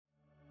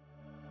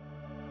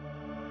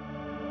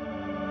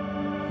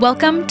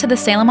Welcome to the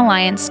Salem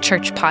Alliance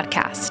Church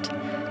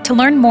Podcast. To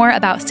learn more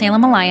about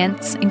Salem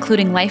Alliance,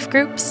 including life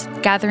groups,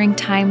 gathering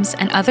times,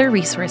 and other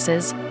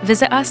resources,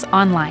 visit us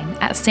online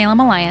at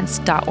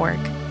salemalliance.org.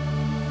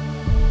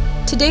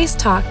 Today's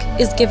talk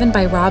is given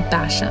by Rob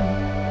Basham.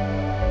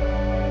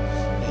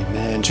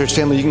 Amen. Church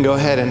family, you can go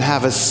ahead and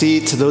have a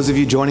seat. To those of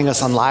you joining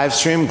us on live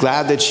stream,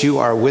 glad that you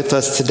are with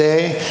us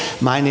today.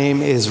 My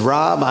name is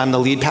Rob. I'm the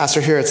lead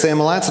pastor here at Salem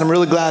Alliance, and I'm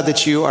really glad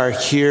that you are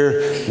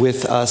here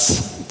with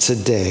us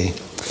today.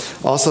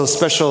 Also,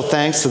 special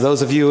thanks to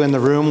those of you in the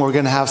room. We're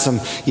going to have some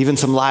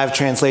live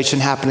translation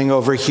happening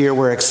over here.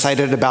 We're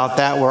excited about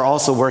that. We're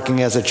also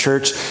working as a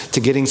church to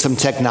getting some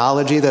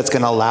technology that's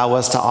going to allow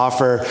us to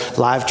offer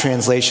live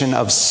translation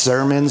of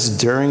sermons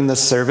during the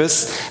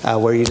service,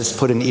 where you just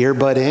put an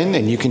earbud in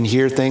and you can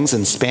hear things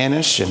in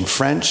Spanish and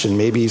French and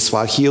maybe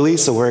Swahili.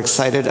 So we're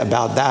excited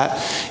about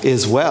that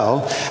as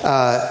well.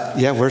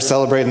 We're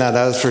celebrating that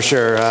is for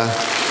sure.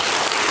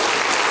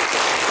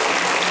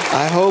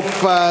 I hope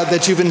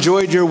that you've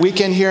enjoyed your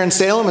weekend here in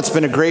Salem. It's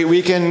been a great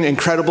weekend,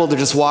 incredible to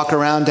just walk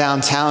around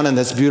downtown in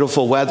this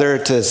beautiful weather,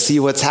 to see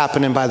what's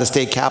happening by the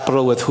state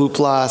capitol with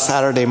Hoopla,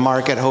 Saturday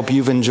Market. Hope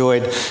you've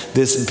enjoyed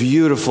this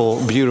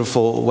beautiful,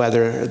 beautiful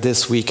weather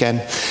this weekend.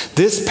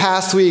 This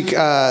past week,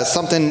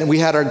 we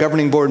had our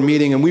governing board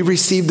meeting, and we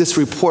received this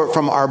report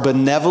from our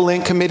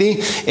benevolent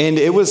committee, and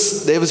it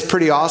was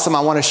pretty awesome.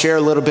 I want to share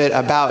a little bit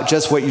about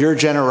just what your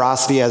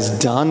generosity has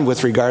done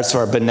with regards to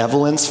our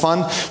benevolence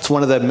fund. It's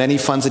one of the many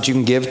funds that you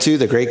can give to,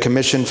 the Great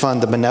Commission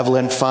Fund, the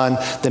Benevolent Fund,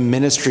 the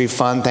Ministry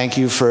Fund. Thank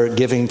you for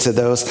giving to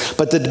those.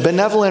 But the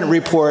Benevolent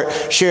report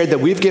shared that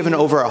we've given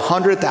over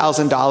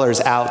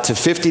 $100,000 out to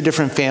 50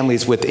 different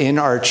families within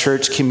our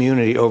church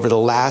community over the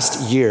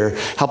last year,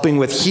 helping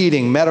with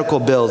heating, medical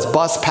bills,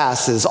 bus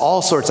passes,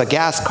 all sorts of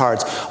gas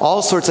cards,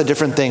 all sorts of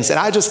different things. And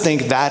I just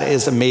think that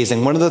is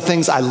amazing. One of the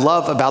things I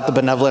love about the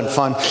Benevolent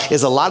Fund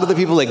is a lot of the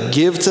people that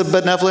give to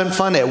Benevolent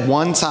Fund at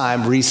one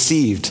time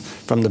received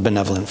from the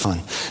Benevolent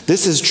Fund.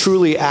 This is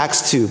truly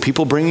Acts 2,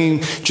 people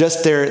bringing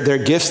just their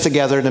gifts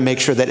together to make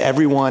sure that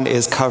everyone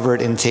is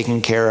covered and taken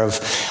care of.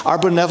 Our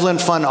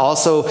Benevolent Fund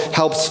also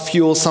helps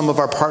fuel some of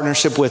our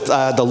partnership with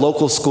the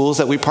local schools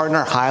that we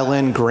partner,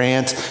 Highland,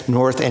 Grant,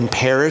 North, and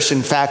Parish.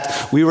 In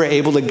fact, we were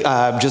able to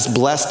just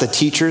bless the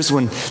teachers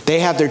when they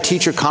have their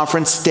teacher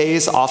conference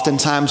days.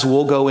 Oftentimes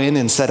we'll go in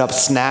and set up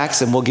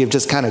snacks, and we'll give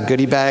just kind of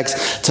goodie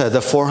bags to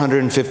the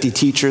 450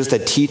 teachers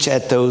that teach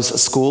at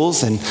those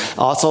schools, and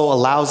also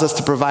allows us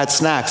to provide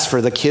snacks for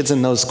the kids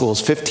in those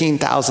schools.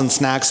 15,000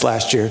 snacks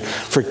last year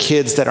for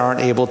kids that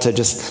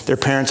their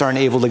parents aren't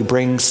able to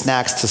bring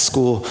snacks to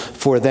school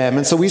for them.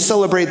 And so we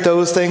celebrate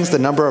those things, the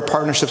number of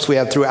partnerships we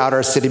have throughout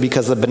our city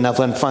because of the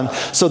Benevolent Fund.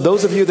 So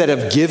those of you that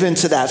have given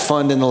to that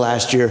fund in the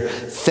last year,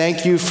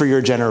 thank you for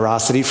your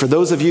generosity. For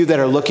those of you that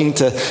are looking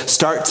to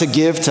start to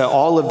give to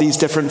all of these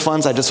different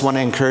funds, I just want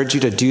to encourage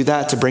you to do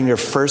that, to bring your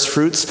first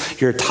fruits,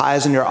 your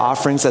tithes and your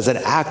offerings as an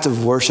act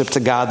of worship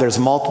to God. There's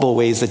multiple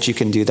ways that you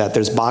can do that.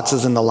 There's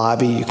boxes in the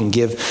lobby. You can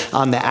give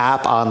on the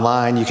app,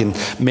 online. You can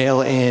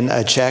mail in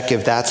a check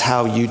if that's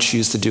how you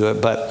choose to do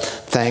it. But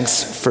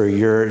thanks for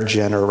your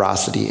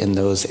generosity in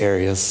those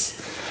areas.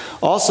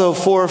 Also,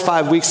 4 or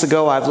 5 weeks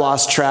ago, I've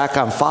lost track,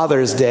 on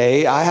Father's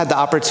Day, I had the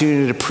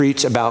opportunity to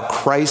preach about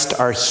Christ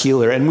our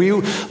healer. And we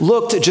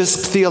looked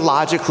just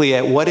theologically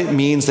at what it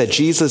means that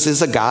Jesus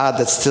is a God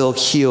that still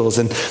heals.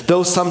 And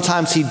though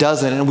sometimes he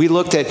doesn't, and we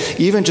looked at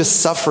even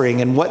just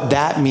suffering and what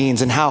that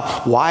means and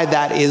why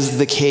that is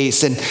the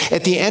case. And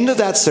at the end of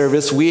that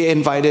service, we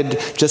invited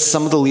just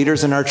some of the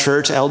leaders in our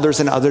church, elders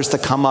and others, to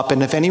come up.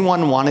 And if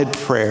anyone wanted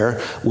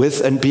prayer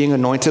and being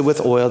anointed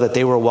with oil, that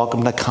they were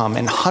welcome to come.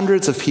 And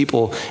hundreds of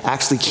people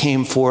actually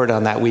came forward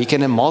on that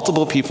weekend, and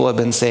multiple people have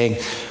been saying,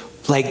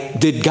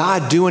 did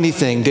God do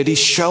anything? Did he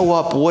show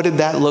up? What did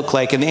that look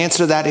like? And the answer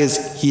to that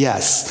is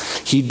yes,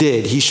 he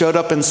did. He showed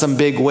up in some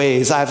big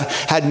ways. I've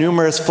had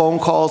numerous phone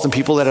calls and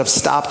people that have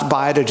stopped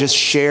by to just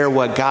share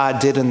what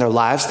God did in their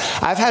lives.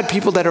 I've had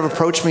people that have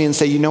approached me and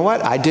say, you know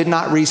what? I did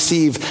not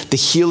receive the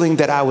healing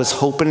that I was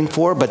hoping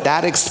for, but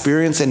that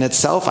experience in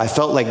itself, I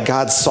felt like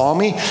God saw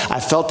me. I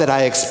felt that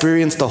I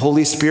experienced the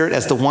Holy Spirit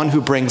as the one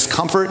who brings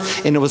comfort,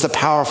 and it was a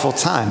powerful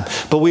time.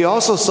 But we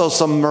also saw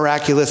some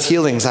miraculous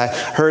healings. I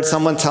heard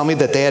someone tell me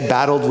that they had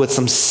battled with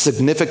some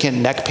significant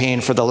neck pain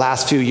for the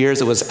last few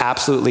years. It was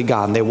absolutely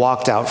gone. They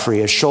walked out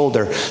free. A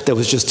shoulder that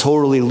was just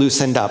totally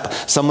loosened up.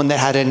 Someone that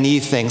had a knee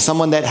thing.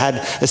 Someone that had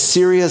a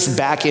serious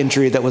back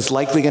injury that was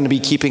likely going to be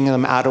keeping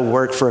them out of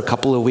work for a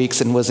couple of weeks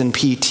and was in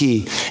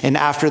PT. And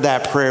after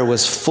that prayer,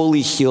 was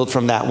fully healed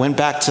from that. Went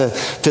back to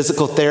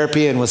physical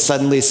therapy and was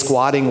suddenly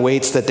squatting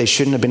weights that they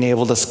shouldn't have been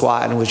able to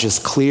squat, and was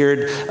just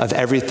cleared of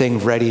everything,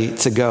 ready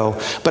to go.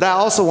 But I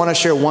also want to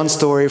share one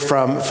story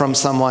from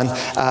someone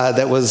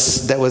that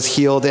was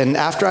healed. And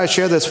after I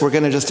share this, we're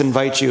going to just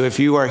invite you, if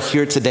you are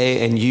here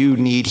today and you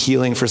need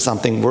healing for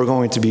something, we're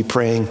going to be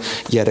praying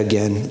yet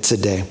again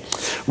today.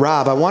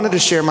 Rob, I wanted to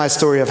share my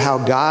story of how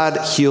God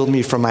healed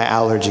me from my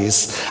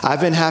allergies.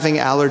 I've been having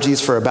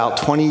allergies for about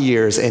 20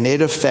 years, and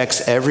it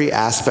affects every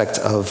aspect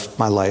of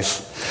my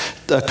life.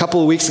 A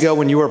couple of weeks ago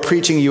when you were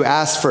preaching, you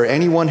asked for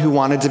anyone who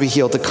wanted to be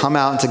healed to come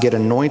out and to get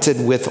anointed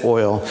with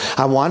oil.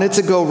 I wanted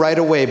to go right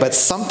away, but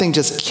something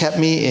just kept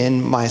me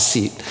in my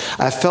seat.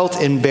 I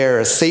felt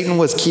embarrassed. Satan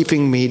was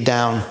keeping me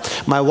down.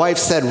 My wife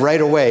said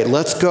right away,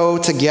 let's go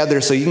together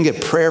so you can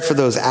get prayer for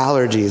those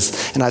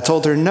allergies. And I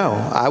told her no,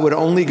 I would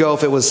only go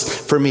if it was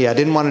for me. I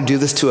didn't want to do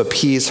this to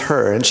appease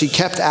her. And she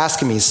kept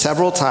asking me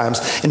several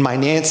times, and my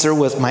answer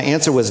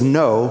was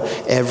no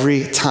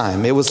every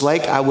time. It was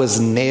like I was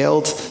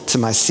nailed to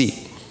my seat.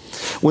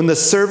 When the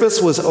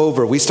service was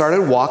over, we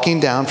started walking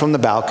down from the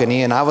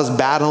balcony, and I was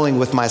battling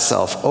with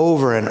myself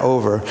over and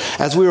over.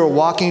 As we were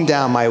walking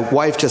down, my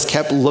wife just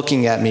kept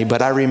looking at me,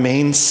 but I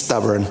remained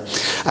stubborn.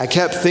 I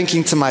kept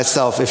thinking to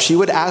myself, if she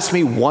would ask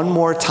me one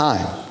more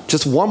time,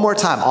 just one more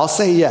time, I'll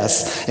say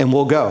yes, and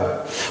we'll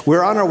go.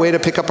 We're on our way to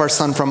pick up our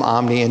son from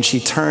Omni, and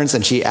she turns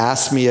and she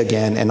asks me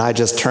again, and I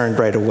just turned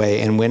right away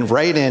and went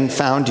right in,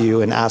 found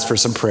you, and asked for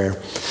some prayer.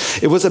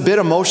 It was a bit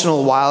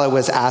emotional while I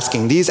was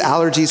asking. These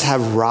allergies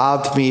have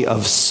robbed me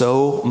of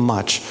so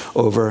much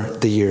over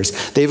the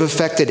years. They've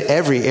affected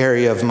every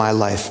area of my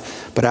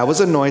life, but I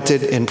was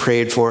anointed and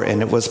prayed for,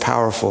 and it was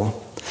powerful.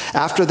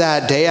 After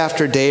that, day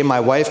after day, my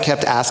wife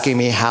kept asking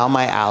me how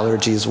my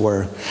allergies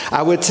were.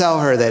 I would tell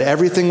her that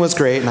everything was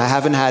great and I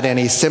haven't had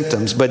any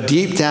symptoms, but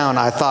deep down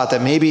I thought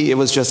that maybe it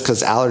was just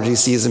because allergy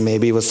season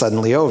maybe was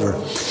suddenly over.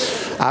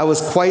 I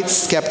was quite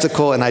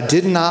skeptical, and I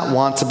did not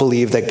want to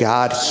believe that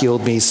God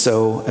healed me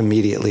so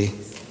immediately.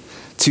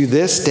 To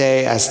this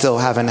day, I still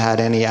haven't had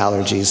any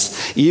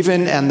allergies.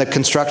 Even on the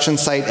construction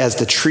site, as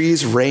the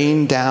trees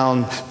rained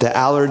down the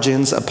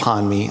allergens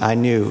upon me, I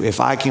knew if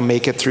I can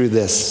make it through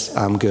this,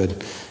 I'm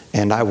good.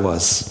 And I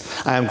was.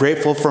 I am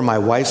grateful for my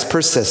wife's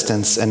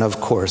persistence and,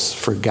 of course,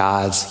 for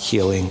God's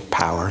healing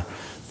power.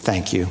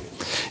 Thank you.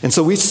 And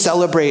so we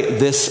celebrate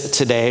this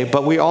today,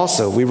 but we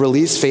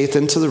release faith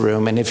into the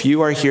room. And if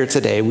you are here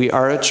today, we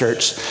are a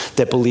church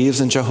that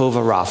believes in Jehovah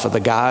Rapha, the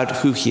God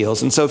who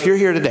heals. And so if you're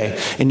here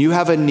today and you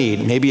have a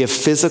need, maybe a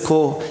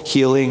physical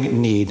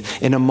healing need,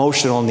 an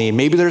emotional need,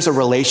 maybe there's a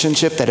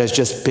relationship that has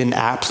just been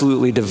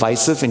absolutely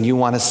divisive and you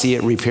want to see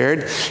it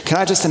repaired, can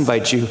I just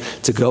invite you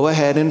to go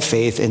ahead in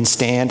faith and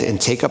stand and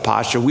take a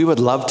posture? We would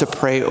love to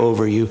pray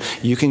over you.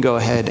 You can go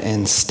ahead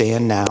and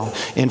stand now.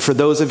 And for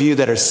those of you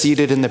that are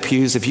seated in the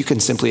pews, if you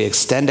can simply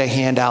extend a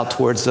hand out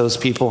towards those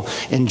people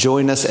and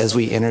join us as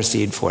we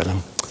intercede for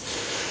them.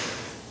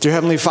 Dear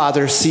Heavenly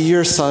Father, see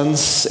your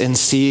sons and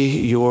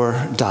see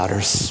your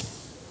daughters.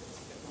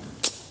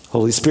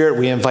 Holy Spirit,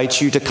 we invite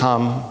you to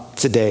come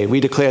today. We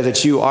declare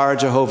that you are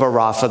Jehovah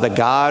Rapha, the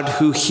God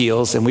who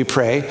heals, and we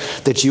pray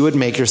that you would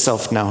make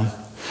yourself known.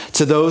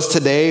 To those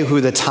today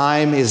who the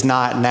time is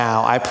not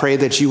now, I pray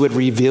that you would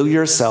reveal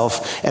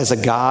yourself as a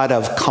God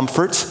of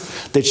comfort,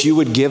 that you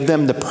would give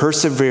them the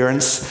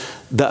perseverance,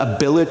 the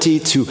ability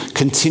to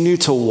continue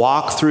to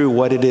walk through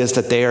what it is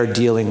that they are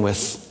dealing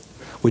with.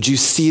 Would you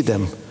see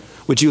them?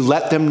 Would you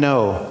let them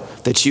know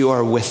that you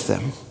are with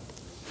them?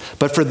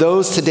 But for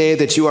those today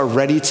that you are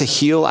ready to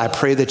heal, I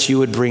pray that you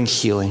would bring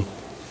healing.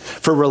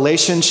 For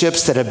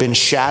relationships that have been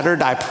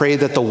shattered, I pray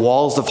that the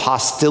walls of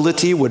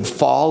hostility would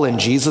fall in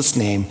Jesus'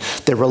 name,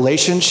 that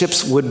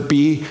relationships would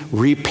be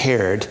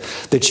repaired,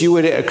 that you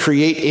would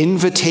create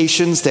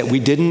invitations that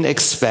we didn't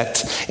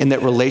expect, and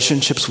that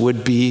relationships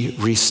would be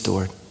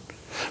restored.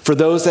 For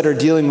those that are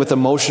dealing with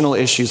emotional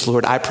issues,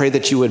 Lord, I pray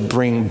that you would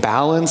bring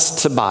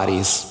balance to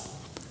bodies,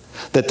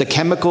 that the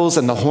chemicals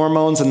and the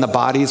hormones in the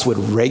bodies would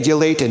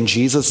regulate in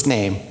Jesus'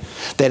 name,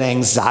 that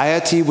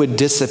anxiety would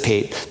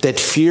dissipate, that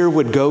fear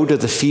would go to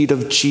the feet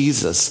of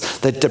Jesus,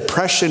 that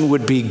depression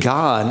would be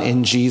gone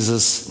in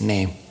Jesus'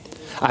 name.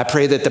 I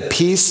pray that the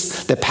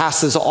peace that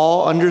passes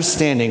all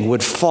understanding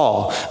would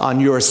fall on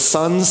your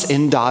sons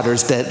and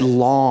daughters that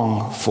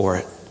long for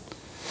it.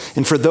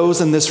 And for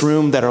those in this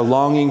room that are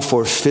longing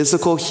for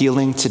physical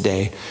healing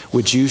today,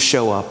 would you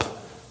show up?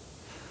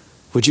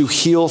 Would you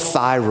heal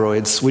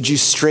thyroids? Would you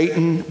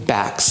straighten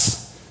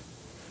backs?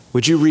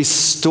 Would you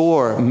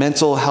restore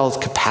mental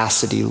health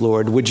capacity,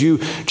 Lord? Would you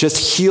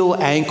just heal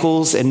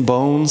ankles and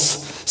bones,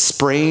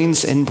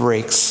 sprains and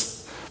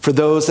breaks? For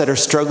those that are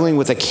struggling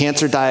with a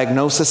cancer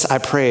diagnosis, I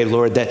pray,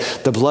 Lord,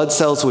 that the blood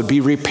cells would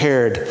be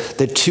repaired,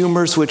 that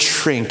tumors would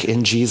shrink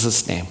in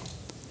Jesus' name.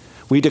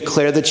 We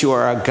declare that you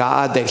are a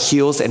God that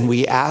heals, and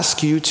we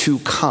ask you to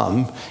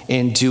come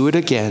and do it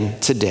again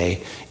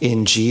today.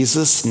 In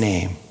Jesus'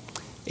 name,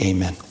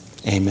 amen.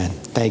 Amen.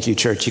 Thank you,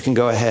 church. You can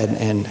go ahead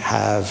and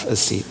have a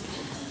seat.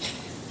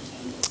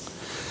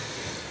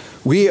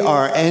 We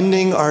are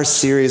ending our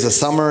series, A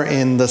Summer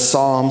in the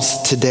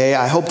Psalms, today.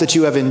 I hope that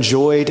you have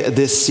enjoyed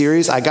this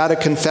series. I got to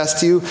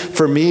confess to you,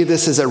 for me,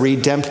 this is a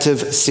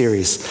redemptive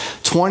series.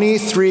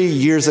 23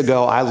 years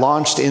ago, I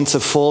launched into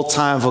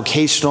full-time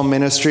vocational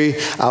ministry.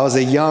 I was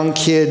a young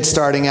kid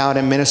starting out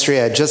in ministry.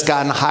 I had just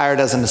gotten hired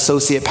as an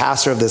associate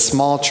pastor of this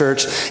small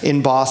church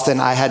in Boston.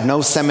 I had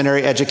no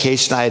seminary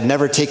education. I had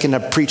never taken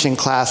a preaching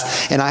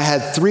class, and I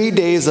had 3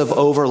 days of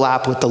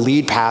overlap with the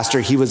lead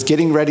pastor. He was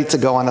getting ready to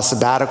go on a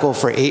sabbatical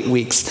for 8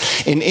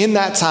 weeks. And in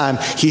that time,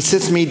 he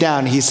sits me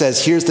down. He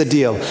says, here's the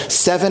deal.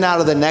 7 out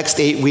of the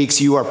next 8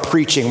 weeks, you are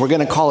preaching. We're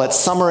going to call it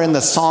Summer in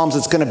the Psalms.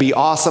 It's going to be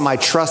awesome. I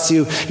trust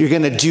you. You're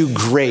going to do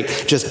great.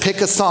 Just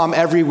pick a psalm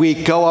every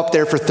week, go up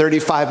there for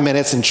 35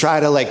 minutes and try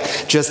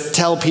to just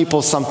tell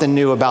people something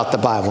new about the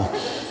Bible.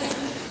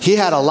 He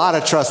had a lot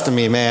of trust in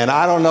me, man.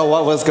 I don't know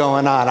what was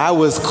going on. I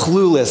was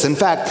clueless. In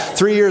fact,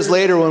 3 years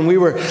later,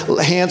 when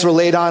hands were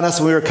laid on us,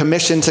 and we were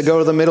commissioned to go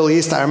to the Middle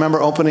East, I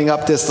remember opening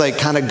up this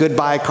kind of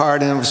goodbye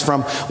card, and it was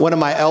from one of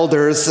my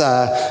elders,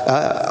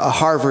 a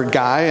Harvard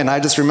guy, and I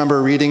just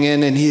remember reading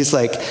in, and he's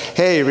like,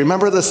 hey,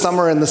 remember the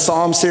Summer in the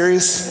Psalm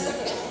series?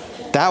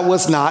 That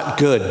was not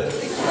good.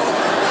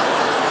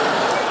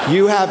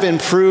 You have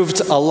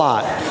improved a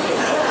lot.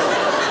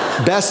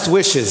 Best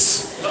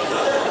wishes.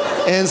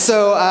 And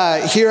so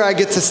here I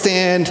get to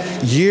stand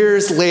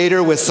years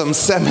later with some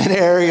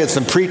seminary and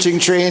some preaching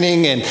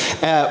training.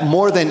 And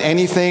more than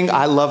anything,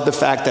 I love the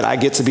fact that I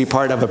get to be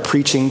part of a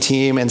preaching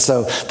team. And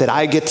so that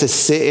I get to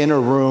sit in a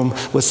room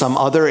with some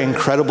other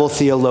incredible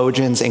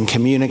theologians and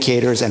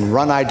communicators and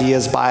run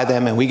ideas by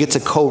them. And we get to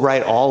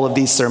co-write all of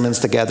these sermons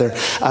together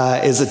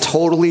is a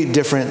totally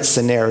different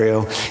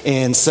scenario.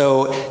 And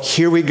so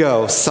here we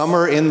go.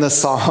 Summer in the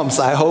Psalms.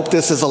 I hope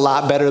this is a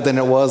lot better than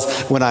it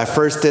was when I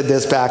first did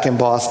this back in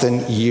Boston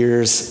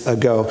years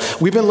ago.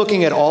 We've been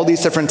looking at all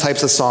these different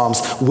types of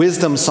psalms,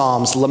 wisdom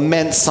psalms,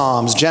 lament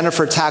psalms.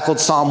 Jennifer tackled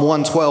Psalm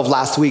 112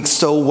 last week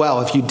so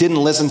well. If you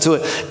didn't listen to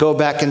it, go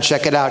back and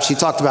check it out. She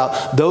talked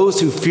about those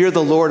who fear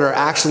the Lord are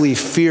actually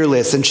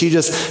fearless. And she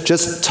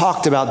just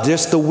talked about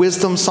just the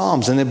wisdom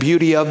psalms and the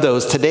beauty of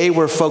those. Today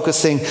we're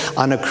focusing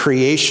on a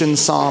creation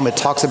psalm. It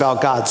talks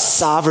about God's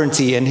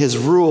sovereignty and his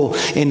rule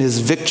and his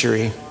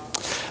victory.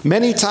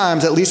 Many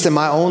times, at least in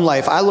my own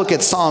life, I look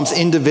at Psalms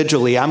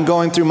individually. I'm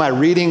going through my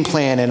reading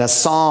plan and a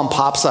psalm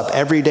pops up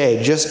every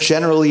day, just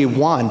generally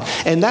one.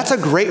 And that's a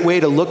great way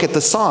to look at the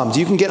Psalms.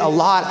 You can get a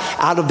lot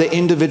out of the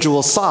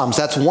individual Psalms.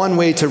 That's one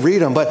way to read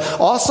them. But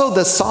also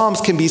the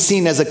Psalms can be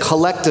seen as a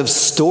collective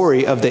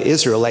story of the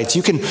Israelites.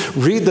 You can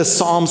read the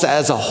Psalms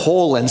as a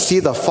whole and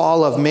see the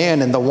fall of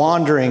man and the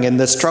wandering and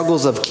the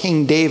struggles of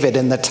King David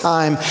and the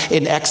time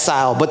in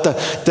exile. But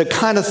the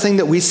kind of thing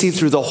that we see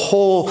through the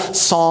whole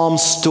Psalm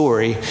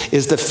story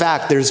is the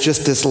fact there's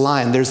just this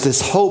line. There's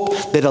this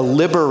hope that a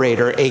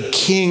liberator, a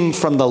king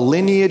from the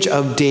lineage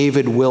of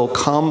David will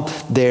come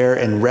there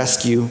and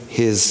rescue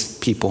his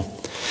people.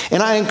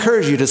 And I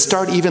encourage you to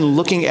start even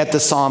looking at the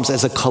Psalms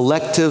as a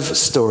collective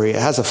story.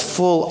 It has a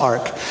full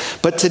arc.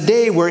 But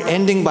today we're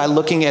ending by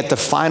looking at the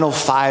final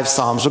 5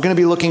 Psalms. We're going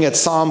to be looking at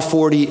Psalm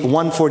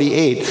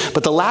 148.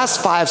 But the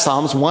last 5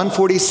 Psalms,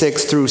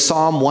 146 through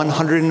Psalm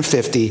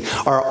 150,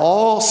 are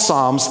all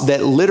Psalms that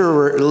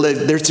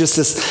there's just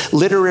this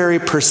literary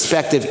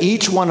perspective.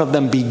 Each one of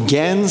them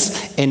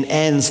begins and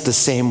ends the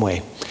same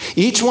way.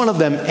 Each one of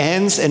them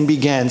ends and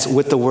begins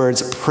with the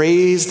words,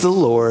 praise the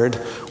Lord,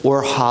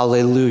 or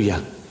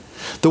hallelujah.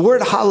 The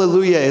word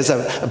hallelujah is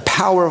a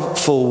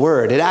powerful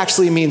word. It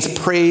actually means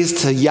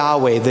praise to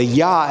Yahweh. The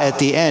Yah at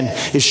the end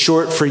is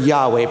short for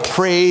Yahweh.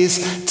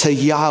 Praise to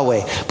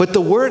Yahweh. But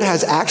the word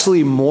has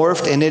actually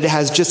morphed and it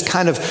has just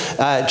kind of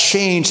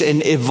changed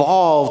and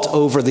evolved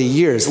over the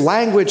years.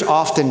 Language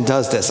often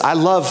does this. I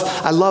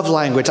love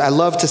language. I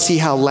love to see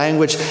how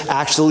language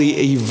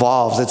actually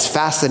evolves. It's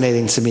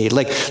fascinating to me.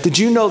 Did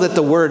you know that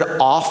the word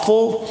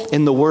awful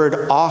and the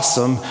word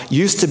awesome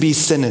used to be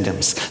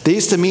synonyms? They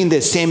used to mean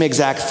the same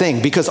exact thing.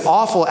 Because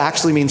awful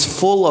actually means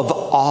full of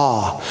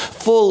awe,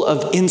 full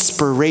of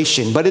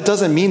inspiration, but it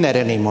doesn't mean that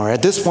anymore.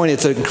 At this point,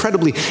 it's an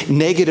incredibly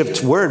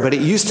negative word, but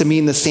it used to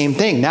mean the same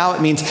thing. Now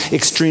it means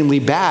extremely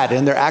bad,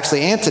 and they're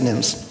actually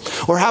antonyms.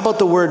 Or how about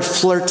the word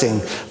flirting?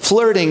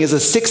 Flirting is a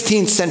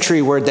 16th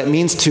century word that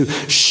means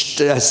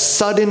a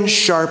sudden,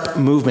 sharp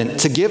movement,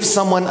 to give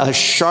someone a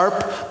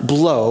sharp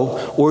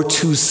blow or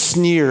to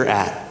sneer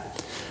at.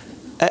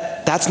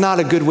 That's not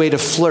a good way to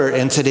flirt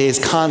in today's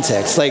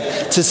context.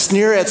 To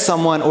sneer at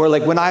someone, or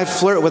when I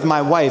flirt with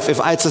my wife,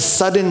 if it's a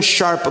sudden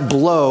sharp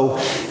blow,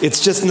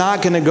 it's just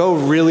not going to go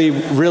really,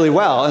 really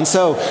well. And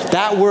so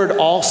that word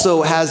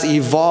also has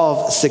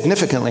evolved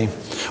significantly.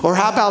 Or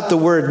how about the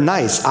word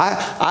nice?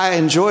 I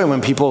enjoy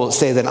when people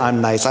say that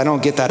I'm nice. I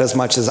don't get that as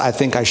much as I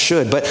think I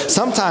should. But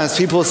sometimes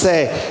people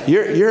say,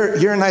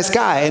 you're a nice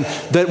guy. And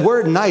the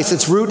word nice,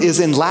 its root is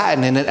in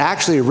Latin, and it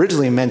actually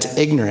originally meant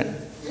ignorant,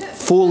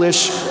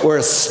 foolish, or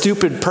a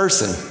stupid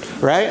person,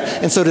 right?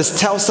 And so to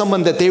tell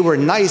someone that they were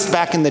nice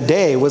back in the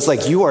day was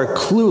you are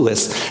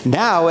clueless.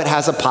 Now it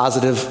has a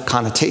positive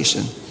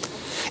connotation.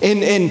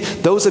 And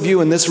those of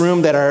you in this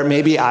room that are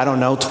maybe,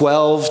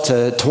 12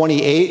 to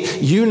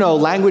 28,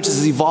 language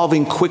is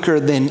evolving quicker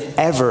than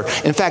ever.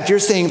 In fact, you're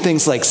saying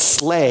things like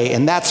slay,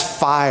 and that's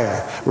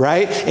fire,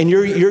 right? And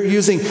you're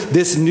using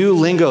this new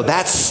lingo,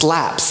 that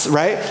slaps,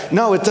 right?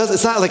 No,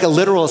 it's not like a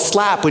literal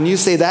slap. When you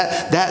say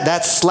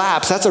that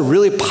slaps, that's a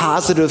really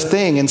positive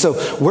thing. And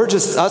so we're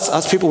just,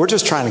 us people, we're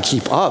just trying to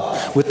keep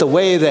up with the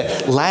way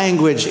that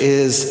language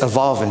is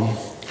evolving.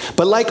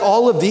 But like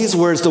all of these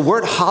words, the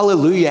word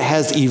hallelujah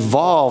has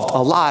evolved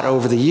a lot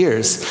over the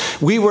years.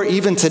 We were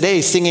even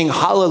today singing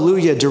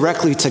hallelujah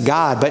directly to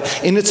God,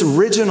 but in its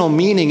original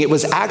meaning, it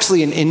was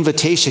actually an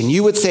invitation.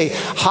 You would say,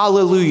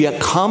 hallelujah,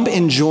 come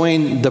and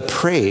join the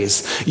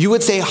praise. You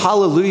would say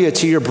hallelujah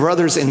to your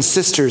brothers and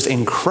sisters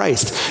in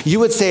Christ. You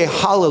would say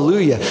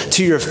hallelujah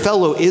to your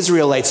fellow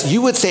Israelites.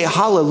 You would say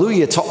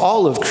hallelujah to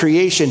all of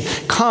creation.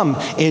 Come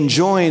and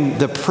join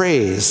the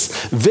praise.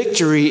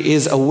 Victory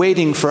is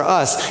awaiting for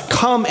us.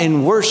 Come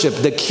and worship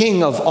the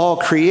King of all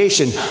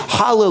creation.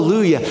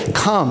 Hallelujah.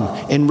 Come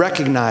and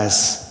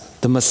recognize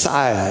the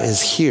Messiah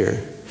is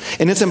here.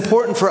 And it's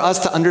important for us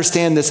to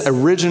understand this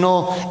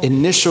original,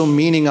 initial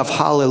meaning of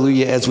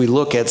hallelujah as we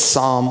look at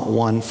Psalm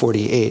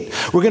 148.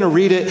 We're going to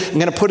read it. I'm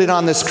going to put it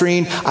on the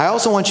screen. I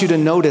also want you to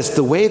notice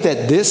the way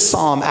that this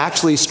psalm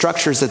actually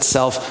structures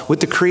itself with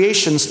the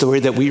creation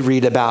story that we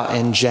read about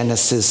in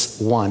Genesis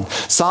 1.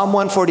 Psalm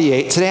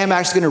 148. Today I'm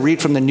actually going to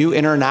read from the New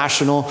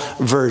International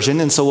Version,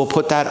 and so we'll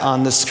put that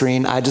on the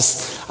screen. I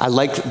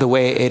like the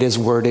way it is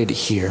worded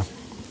here.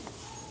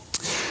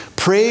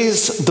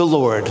 Praise the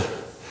Lord.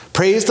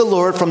 Praise the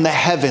Lord from the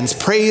heavens.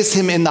 Praise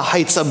him in the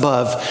heights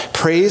above.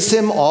 Praise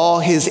him, all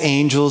his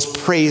angels.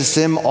 Praise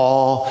him,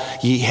 all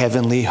ye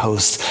heavenly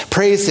hosts.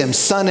 Praise him,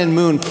 sun and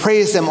moon.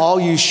 Praise him, all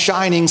you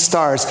shining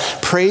stars.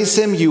 Praise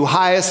him, you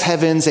highest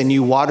heavens and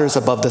you waters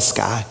above the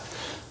sky.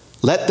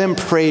 Let them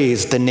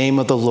praise the name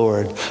of the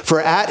Lord. For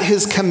at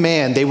his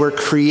command they were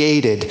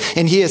created,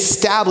 and he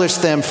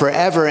established them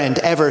forever and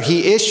ever.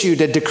 He issued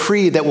a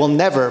decree that will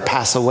never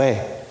pass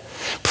away.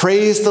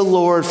 Praise the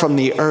Lord from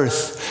the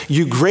earth,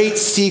 you great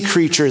sea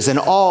creatures and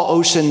all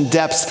ocean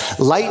depths,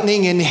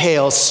 lightning and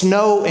hail,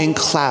 snow and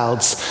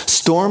clouds,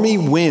 stormy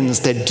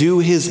winds that do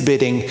his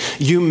bidding,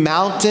 you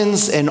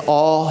mountains and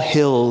all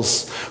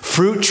hills,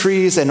 fruit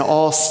trees and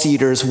all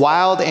cedars,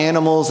 wild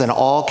animals and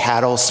all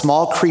cattle,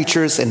 small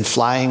creatures and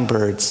flying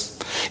birds.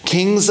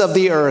 Kings of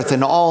the earth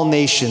and all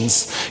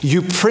nations,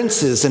 you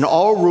princes and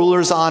all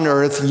rulers on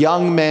earth,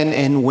 young men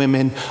and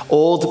women,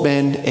 old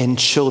men and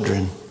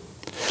children.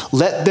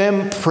 Let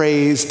them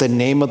praise the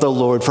name of the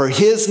Lord, for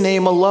his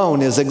name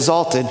alone is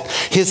exalted.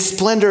 His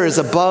splendor is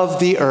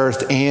above the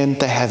earth and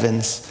the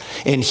heavens,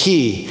 and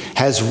he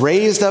has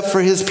raised up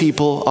for his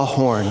people a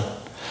horn,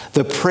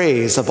 the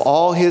praise of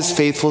all his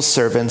faithful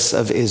servants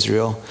of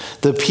Israel,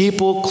 the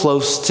people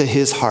close to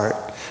his heart.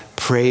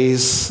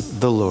 Praise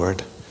the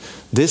Lord.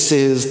 This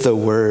is the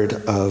word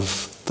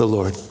of the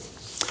Lord.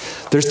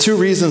 There's two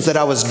reasons that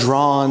I was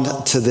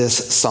drawn to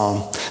this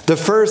psalm. The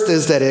first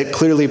is that it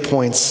clearly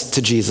points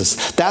to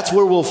Jesus. That's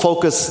where we'll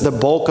focus the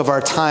bulk of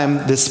our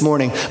time this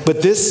morning.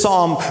 But this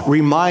psalm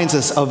reminds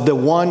us of the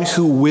one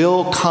who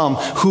will come,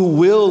 who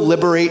will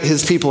liberate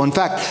his people. In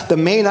fact, the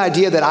main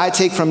idea that I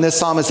take from this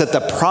psalm is that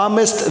the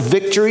promised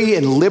victory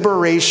and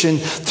liberation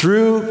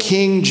through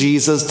King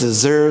Jesus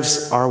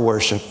deserves our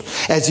worship.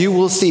 As you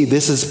will see,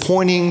 this is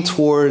pointing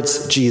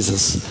towards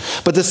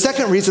Jesus. But the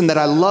second reason that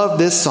I love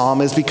this psalm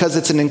is because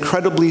it's an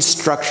incredibly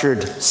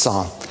structured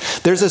psalm.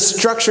 There's a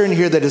structure in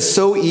here that is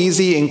so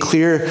easy and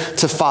clear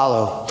to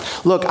follow.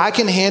 Look, I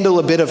can handle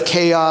a bit of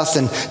chaos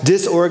and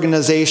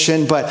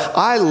disorganization, but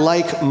I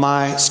like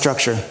my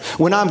structure.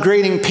 When I'm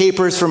grading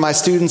papers for my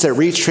students at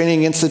Reach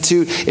Training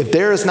Institute, if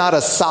there is not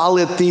a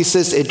solid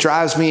thesis, it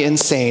drives me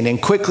insane.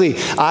 And quickly,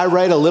 I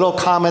write a little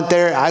comment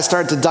there. I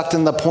start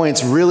deducting the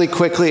points really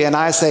quickly, and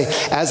I say,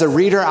 as a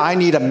reader, I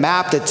need a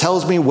map that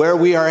tells me where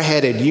we are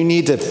headed. You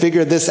need to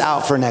figure this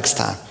out for next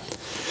time.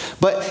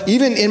 But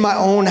even in my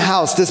own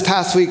house, this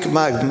past week,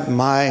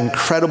 my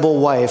incredible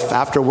wife,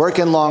 after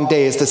working long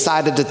days,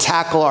 decided to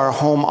tackle our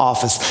home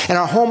office. And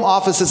our home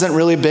office isn't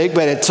really big,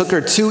 but it took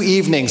her 2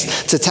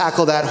 evenings to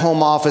tackle that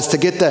home office, to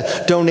get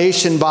the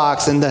donation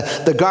box and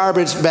the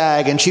garbage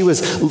bag. And she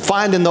was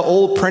finding the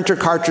old printer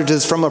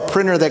cartridges from a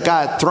printer that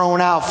got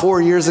thrown out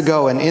 4 years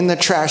ago. And in the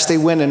trash they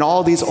went, and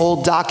all these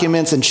old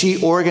documents. And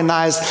she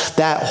organized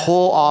that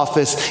whole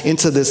office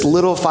into this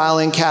little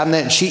filing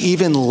cabinet. And she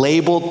even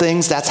labeled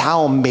things. That's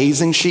how amazing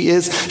she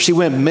is. She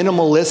went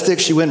minimalistic.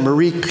 She went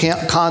Marie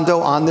Kondo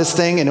on this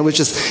thing, and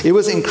it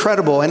was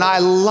incredible. And I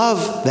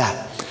love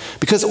that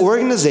because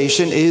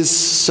organization is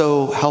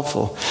so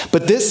helpful.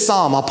 But this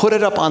psalm, I'll put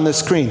it up on the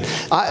screen.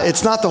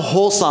 It's not the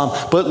whole psalm,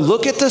 but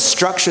look at the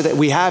structure that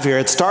we have here.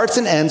 It starts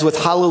and ends with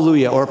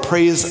hallelujah, or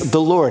praise the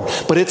Lord.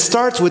 But it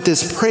starts with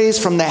this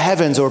praise from the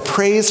heavens, or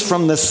praise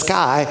from the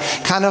sky,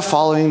 kind of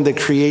following the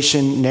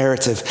creation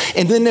narrative.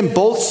 And then in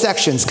both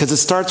sections, because it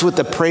starts with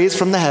the praise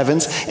from the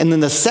heavens, and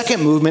then the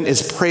second movement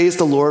is praise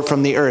the Lord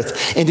from the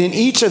earth. And in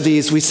each of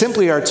these, we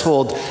simply are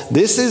told,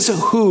 this is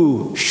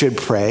who should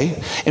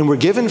pray. And we're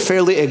given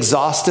fairly exhaustive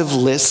exhaustive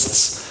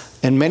lists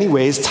in many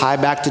ways tie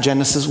back to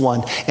Genesis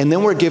 1. And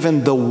then we're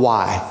given the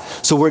why.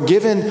 So we're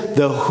given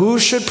the who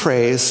should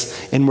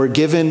praise, and we're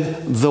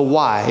given the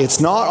why. It's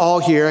not all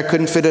here. I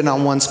couldn't fit it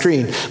on one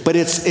screen, but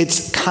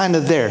it's kind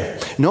of there.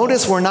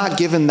 Notice we're not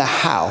given the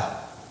how.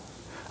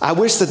 I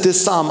wish that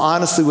this psalm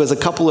honestly was a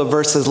couple of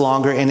verses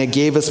longer and it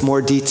gave us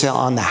more detail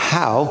on the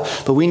how,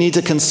 but we need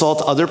to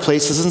consult other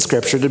places in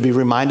Scripture to be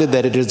reminded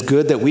that it is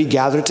good that we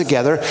gather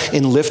together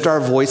and lift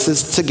our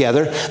voices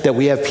together, that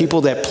we have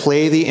people that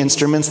play the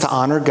instruments to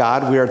honor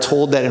God. We are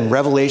told that in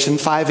Revelation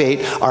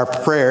 5:8, our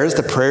prayers,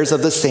 the prayers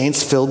of the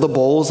saints, filled the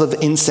bowls of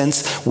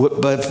incense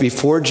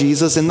before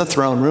Jesus in the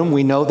throne room.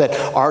 We know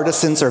that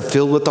artisans are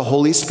filled with the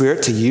Holy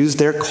Spirit to use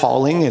their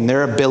calling and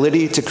their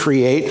ability to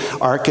create,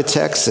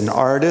 architects and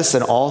artists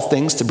and all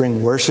things to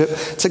bring worship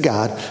to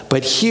God.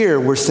 But here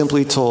we're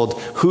simply told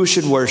who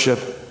should worship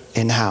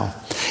and how.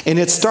 And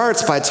it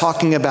starts by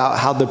talking about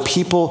how the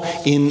people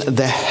in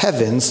the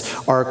heavens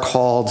are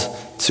called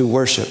to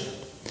worship.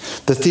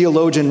 The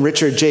theologian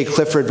Richard J.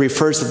 Clifford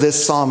refers to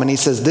this psalm and he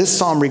says, this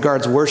psalm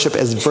regards worship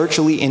as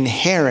virtually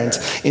inherent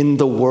in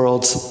the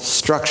world's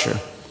structure.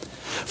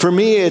 For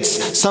me,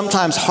 it's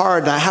sometimes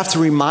hard, and I have to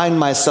remind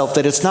myself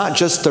that it's not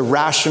just the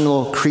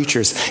rational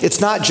creatures. It's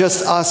not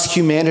just us,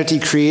 humanity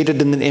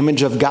created in the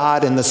image of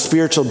God, and the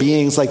spiritual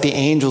beings like the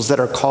angels that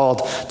are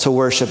called to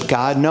worship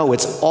God. No,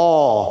 it's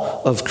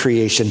all of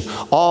creation,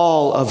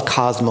 all of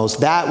cosmos.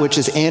 That which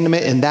is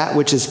animate and that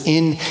which is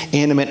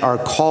inanimate are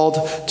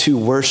called to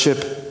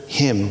worship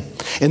Him.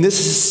 And this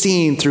is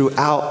seen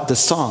throughout the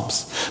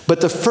Psalms.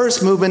 But the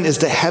first movement is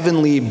the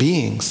heavenly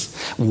beings.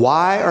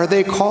 Why are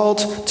they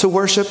called to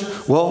worship?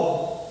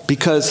 Well,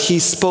 because He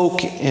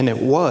spoke and it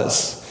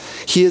was.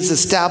 His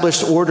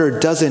established order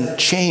doesn't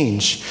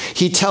change.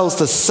 He tells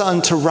the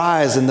sun to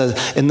rise and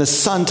the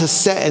sun to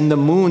set and the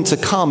moon to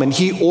come. And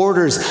He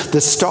orders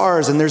the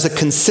stars, and there's a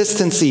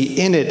consistency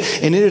in it.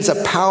 And it is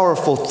a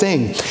powerful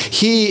thing.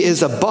 He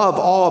is above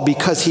all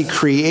because He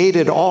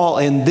created all.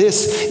 And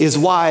this is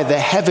why the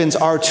heavens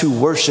are to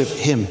worship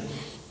Him.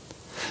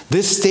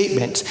 This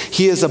statement,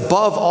 He is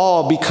above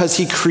all because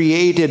He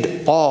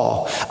created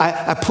all.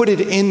 I put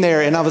it in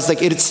there and I was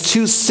like, it's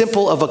too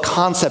simple of a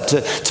concept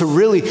to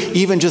really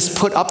even just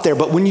put up there.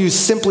 But when you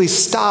simply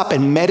stop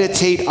and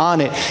meditate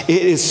on it,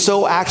 it is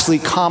so actually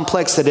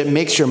complex that it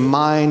makes your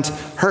mind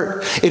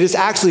hurt. It is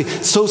actually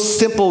so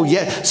simple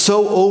yet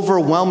so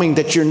overwhelming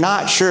that you're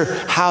not sure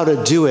how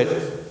to do it.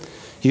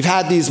 You've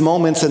had these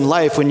moments in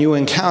life when you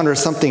encounter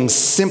something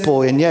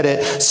simple and yet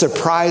it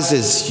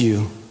surprises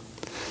you.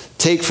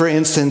 Take, for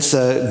instance,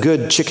 a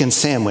good chicken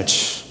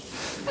sandwich.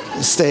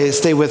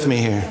 Stay with me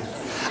here.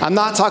 I'm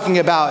not talking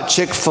about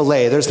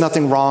Chick-fil-A. There's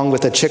nothing wrong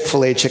with a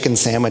Chick-fil-A chicken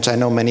sandwich. I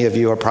know many of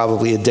you are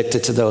probably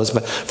addicted to those,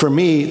 but for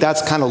me,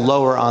 that's kind of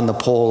lower on the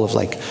pole of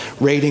like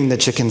rating the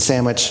chicken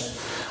sandwich.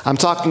 I'm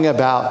talking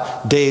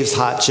about Dave's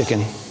Hot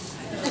Chicken.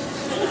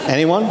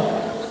 Anyone?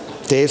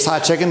 Dave's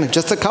Hot Chicken?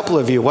 Just a couple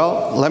of you.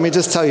 Well, let me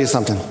just tell you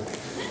something.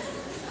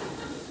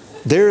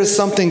 There is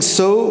something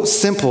so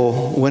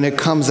simple when it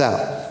comes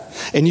out.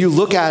 And you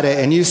look at it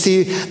and you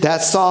see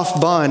that soft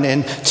bun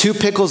and two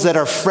pickles that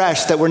are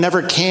fresh that were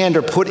never canned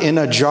or put in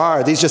a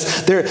jar.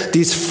 They're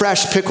these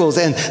fresh pickles,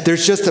 and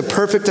there's just a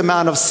perfect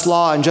amount of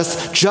slaw and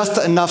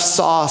just enough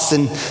sauce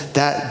in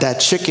that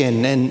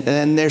chicken.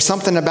 And there's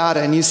something about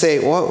it, and you say,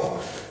 whoa,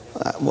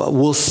 well,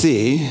 we'll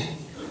see.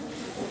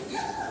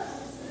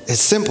 It's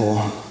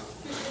simple.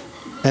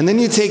 And then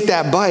you take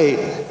that bite.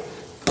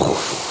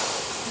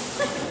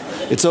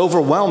 It's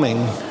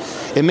overwhelming.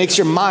 It makes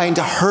your mind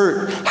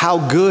hurt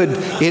how good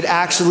it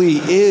actually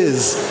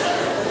is.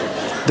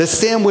 The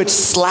sandwich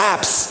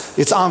slaps.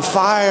 It's on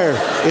fire.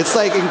 It's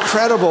like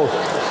incredible.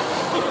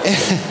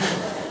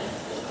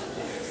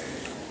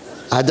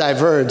 I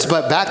diverged,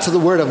 but back to the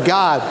Word of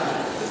God.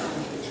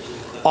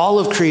 All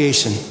of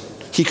creation,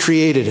 He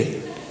created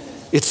it.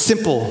 It's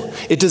simple.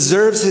 It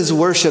deserves His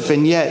worship,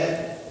 and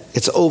yet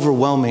it's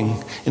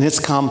overwhelming and it's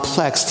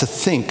complex to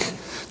think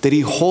that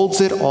He holds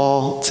it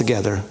all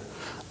together.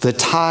 The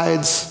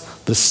tides,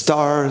 the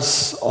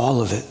stars,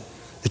 all of it.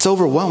 It's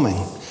overwhelming.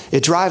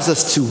 It drives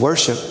us to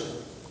worship.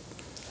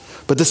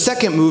 But the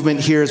second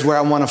movement here is where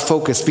I want to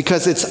focus,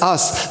 because it's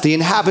us, the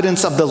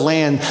inhabitants of the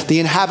land, the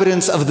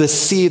inhabitants of the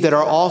sea, that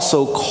are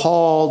also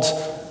called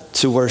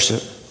to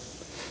worship.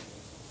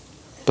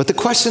 But the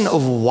question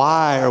of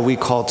why are we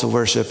called to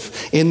worship?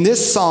 In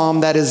this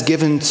psalm that is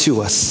given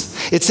to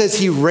us, it says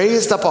He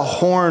raised up a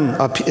horn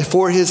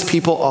for His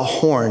people, a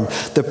horn,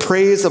 the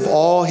praise of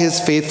all His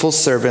faithful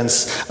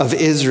servants of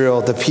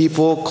Israel, the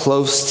people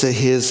close to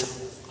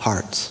His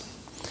heart.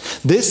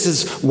 This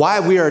is why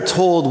we are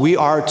told we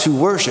are to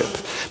worship,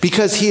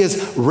 because he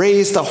has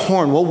raised a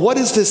horn. Well, what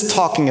is this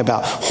talking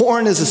about?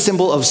 Horn is a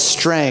symbol of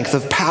strength,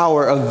 of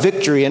power, of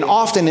victory. And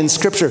often in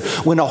Scripture,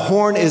 when a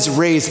horn is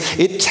raised,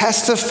 it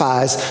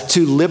testifies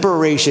to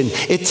liberation.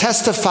 It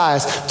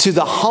testifies to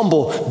the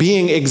humble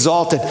being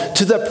exalted,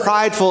 to the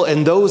prideful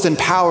and those in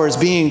powers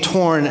being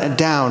torn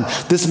down.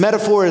 This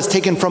metaphor is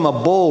taken from a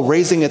bull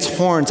raising its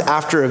horns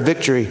after a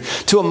victory.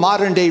 To a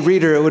modern day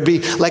reader, it would be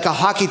like a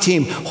hockey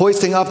team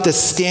hoisting up the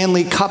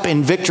Stanley Cup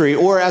in victory,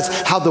 or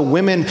as how the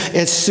women,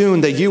 as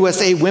soon the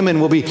USA women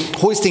will be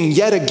hoisting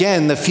yet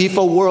again the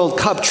FIFA World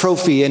Cup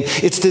trophy. And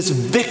it's this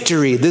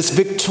victory, this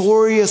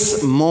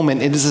victorious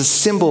moment. It is a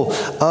symbol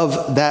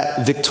of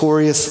that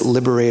victorious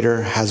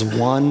liberator has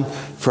won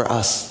for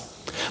us.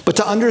 But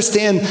to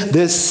understand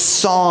this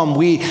psalm,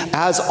 we,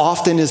 as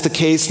often is the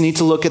case, need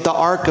to look at the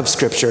arc of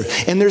Scripture.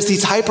 And there's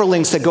these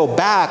hyperlinks that go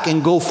back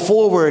and go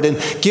forward and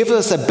give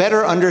us a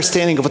better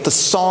understanding of what the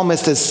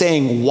psalmist is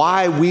saying,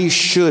 why we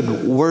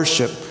should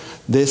worship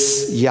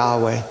this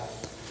Yahweh.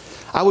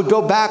 I would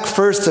go back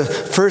first to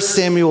 1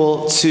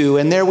 Samuel 2,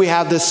 and there we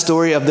have this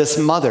story of this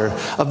mother,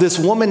 of this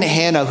woman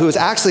Hannah, who has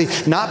actually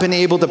not been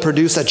able to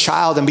produce a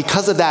child, and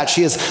because of that,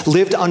 she has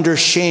lived under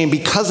shame.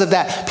 Because of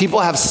that,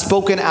 people have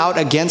spoken out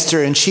against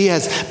her, and she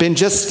has been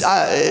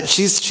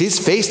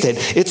she's faced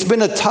it. It's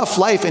been a tough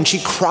life, and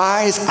she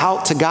cries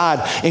out to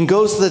God and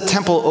goes to the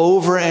temple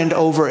over and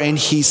over, and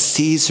he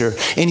sees her,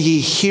 and he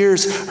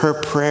hears her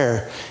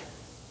prayer.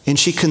 And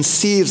she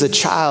conceives a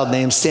child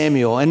named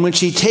Samuel. And when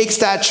she takes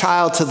that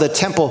child to the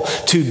temple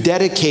to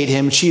dedicate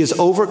him, she is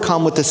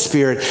overcome with the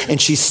Spirit, and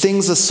she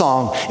sings a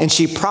song and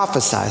she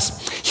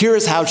prophesies. Here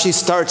is how she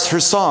starts her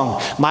song.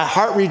 My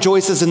heart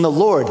rejoices in the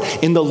Lord.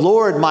 In the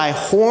Lord, my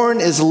horn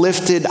is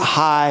lifted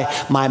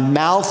high. My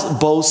mouth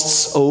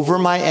boasts over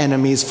my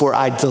enemies, for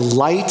I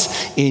delight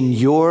in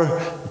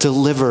your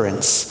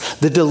deliverance.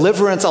 The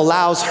deliverance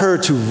allows her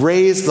to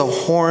raise the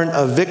horn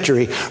of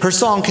victory. Her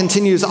song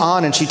continues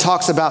on, and she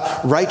talks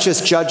about righteous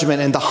judgment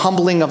and the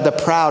humbling of the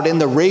proud and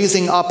the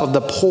raising up of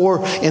the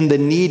poor and the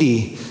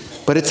needy.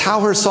 But it's how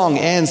her song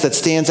ends that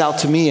stands out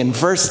to me. In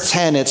verse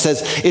 10, it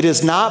says, "It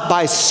is not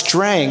by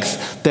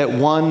strength that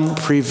one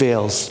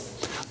prevails.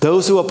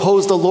 Those who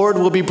oppose the Lord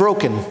will be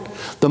broken.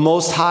 The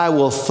Most High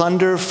will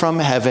thunder from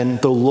heaven.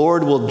 The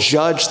Lord will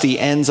judge the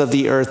ends of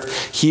the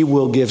earth. He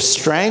will give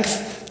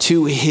strength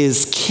to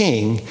his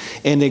king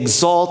and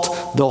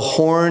exalt the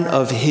horn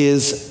of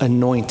his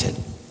anointed."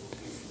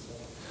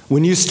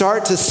 When you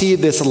start to see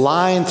this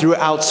line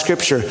throughout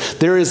Scripture,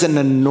 there is an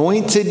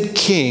anointed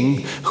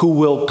king who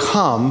will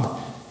come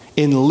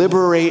and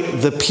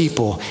liberate the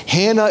people.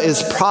 Hannah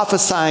is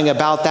prophesying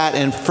about that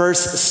in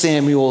 1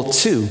 Samuel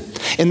 2.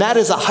 And that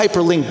is a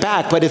hyperlink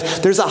back, but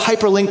if there's a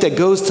hyperlink that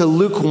goes to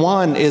Luke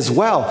 1 as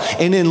well.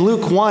 And in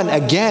Luke 1,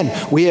 again,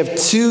 we have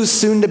two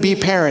soon-to-be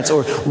parents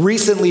or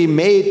recently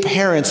made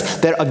parents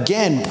that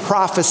again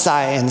prophesy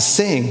and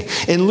sing.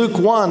 In Luke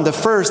 1, the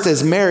first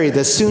is Mary,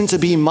 the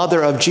soon-to-be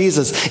mother of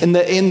Jesus. In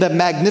the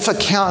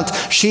Magnificat,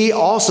 she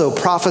also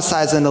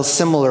prophesies in a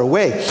similar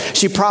way.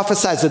 She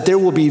prophesies that there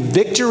will be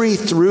victory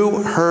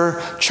through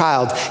her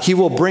child. He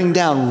will bring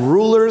down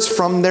rulers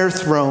from their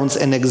thrones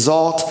and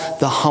exalt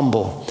the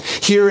humble.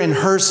 Here in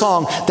her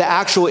song, the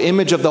actual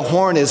image of the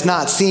horn is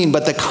not seen,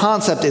 but the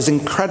concept is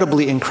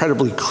incredibly,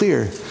 incredibly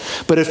clear.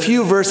 But a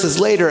few verses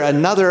later,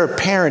 another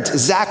parent,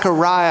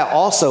 Zechariah,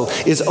 also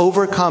is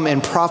overcome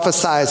and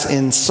prophesies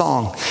in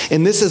song.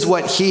 And this is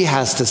what he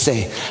has to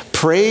say.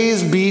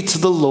 Praise be to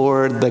the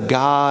Lord, the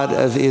God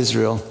of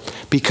Israel,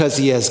 because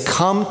he has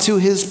come to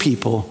his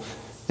people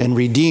and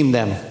redeemed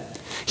them.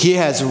 He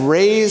has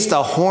raised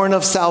a horn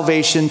of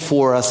salvation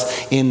for us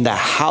in the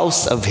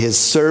house of his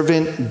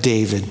servant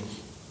David.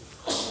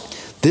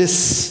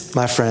 This,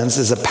 my friends,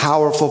 is a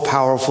powerful,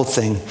 powerful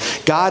thing.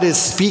 God is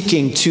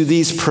speaking to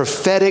these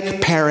prophetic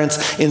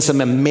parents in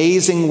some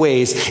amazing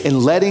ways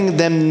and letting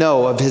them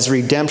know of his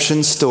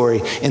redemption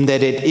story and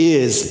that it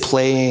is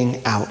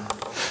playing out.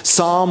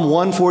 Psalm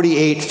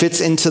 148 fits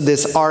into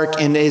this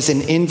arc and is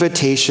an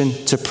invitation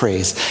to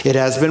praise. It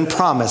has been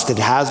promised, it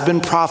has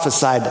been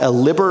prophesied, a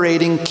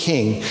liberating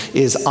king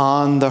is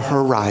on the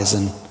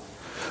horizon.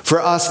 For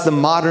us, the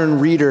modern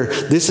reader,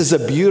 this is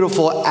a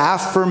beautiful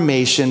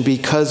affirmation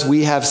because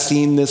we have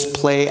seen this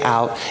play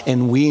out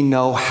and we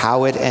know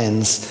how it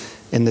ends.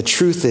 And the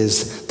truth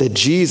is that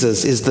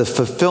Jesus is the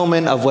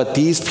fulfillment of what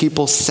these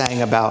people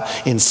sang about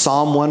in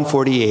Psalm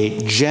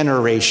 148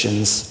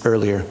 generations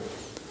earlier.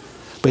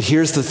 But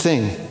here's the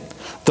thing.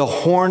 The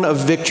horn of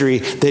victory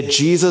that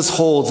Jesus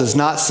holds is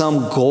not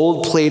some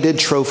gold-plated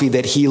trophy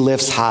that he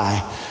lifts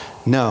high.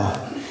 No,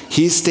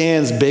 he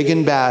stands big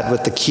and bad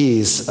with the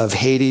keys of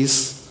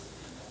Hades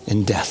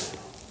and death.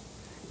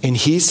 And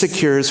he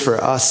secures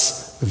for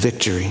us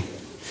victory.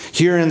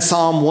 Here in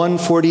Psalm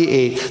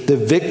 148, the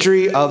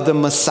victory of the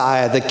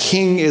Messiah, the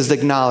King is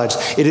acknowledged.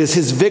 It is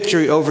his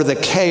victory over the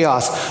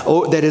chaos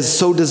that is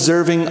so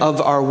deserving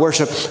of our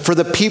worship. For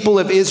the people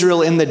of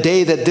Israel in the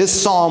day that this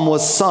psalm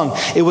was sung,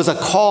 it was a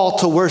call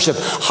to worship.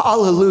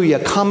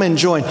 Hallelujah, come and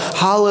join.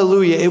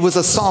 Hallelujah. It was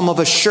a psalm of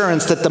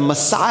assurance that the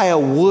Messiah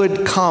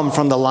would come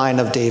from the line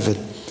of David.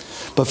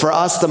 But for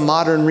us, the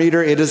modern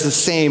reader, it is the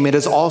same. It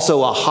is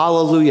also a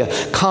hallelujah.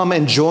 Come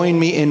and join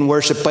me in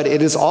worship. But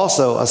it is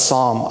also a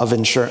psalm of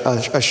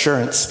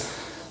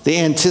assurance. The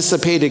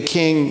anticipated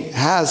King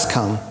has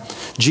come.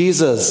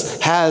 Jesus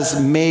has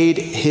made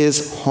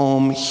his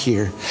home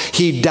here.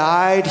 He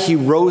died, he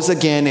rose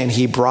again, and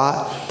he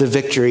brought the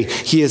victory.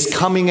 He is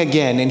coming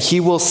again, and he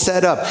will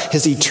set up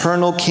his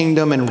eternal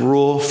kingdom and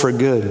rule for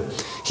good.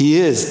 He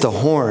is the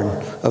horn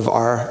of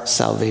our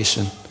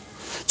salvation.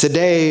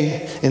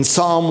 Today, in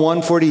Psalm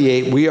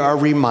 148, we are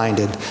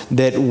reminded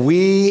that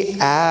we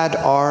add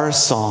our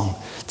song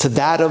to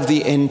that of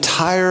the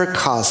entire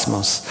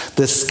cosmos,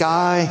 the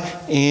sky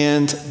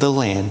and the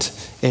land,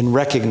 and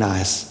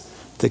recognize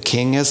the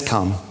King has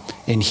come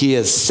and he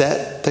has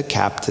set the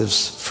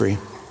captives free.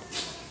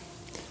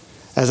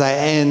 As I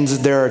end,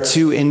 there are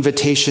two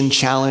invitation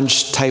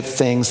challenge type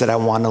things that I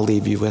want to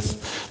leave you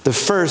with. The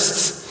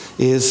first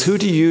is, who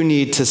do you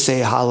need to say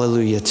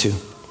hallelujah to?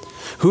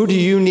 Who do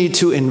you need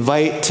to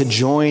invite to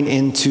join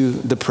into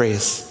the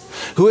praise?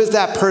 Who is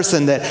that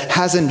person that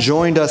hasn't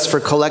joined us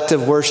for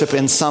collective worship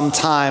in some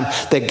time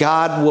that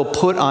God will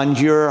put on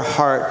your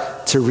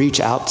heart to reach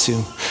out to?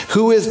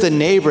 Who is the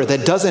neighbor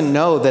that doesn't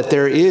know that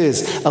there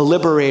is a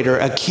liberator,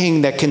 a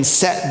king that can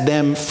set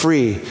them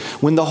free?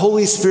 When the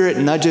Holy Spirit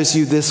nudges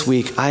you this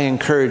week, I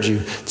encourage you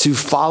to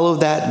follow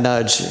that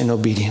nudge in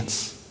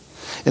obedience.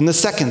 And the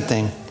second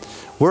thing,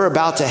 we're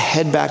about to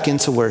head back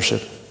into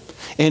worship.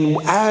 And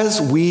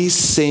as we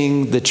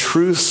sing the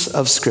truths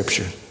of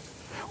Scripture,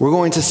 we're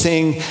going to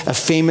sing a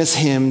famous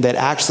hymn that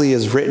actually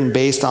is written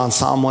based on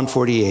Psalm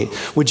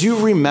 148. Would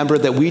you remember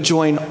that we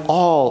join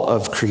all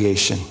of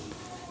creation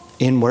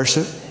in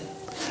worship?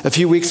 A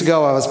few weeks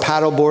ago, I was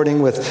paddleboarding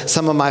with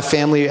some of my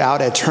family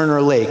out at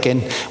Turner Lake,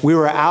 and we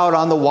were out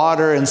on the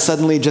water, and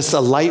suddenly just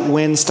a light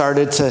wind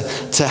started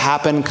to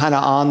happen kind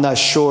of on the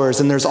shores,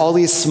 and there's all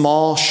these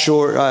small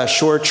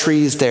shore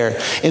trees there,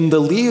 and the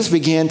leaves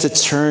began to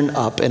turn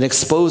up and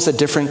expose a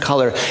different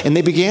color, and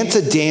they began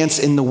to dance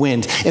in the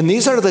wind. And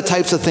these are the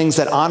types of things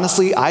that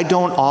honestly I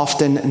don't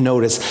often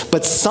notice,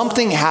 but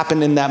something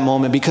happened in that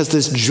moment because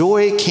this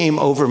joy came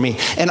over me,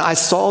 and I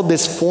saw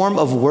this form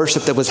of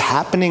worship that was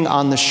happening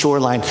on the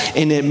shoreline,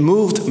 and it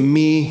moved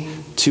me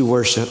to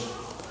worship.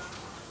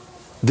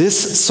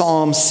 This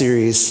psalm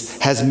series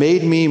has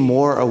made me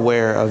more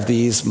aware of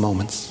these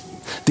moments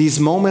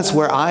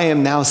where I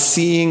am now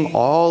seeing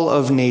all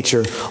of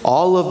nature,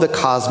 all of the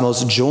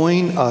cosmos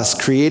join us,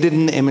 created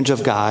in the image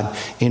of God,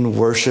 in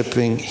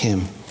worshiping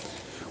him.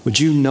 Would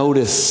you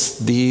notice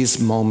these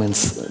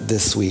moments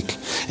this week?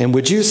 And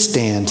would you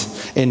stand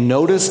and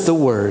notice the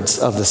words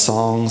of the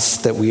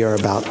songs that we are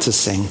about to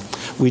sing?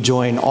 We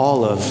join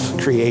all of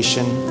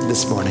creation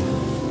this morning.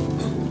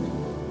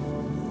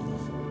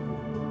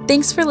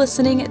 Thanks for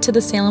listening to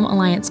the Salem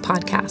Alliance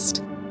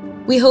podcast.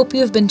 We hope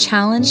you have been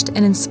challenged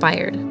and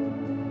inspired.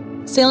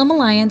 Salem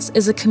Alliance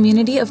is a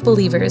community of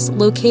believers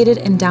located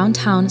in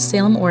downtown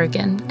Salem,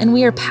 Oregon, and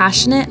we are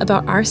passionate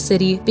about our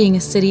city being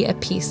a city at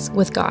peace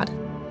with God.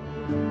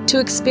 To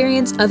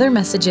experience other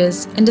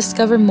messages and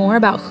discover more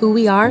about who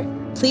we are,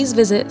 please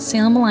visit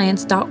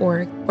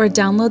salemalliance.org or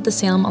download the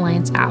Salem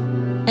Alliance app.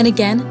 And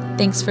again,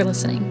 thanks for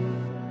listening.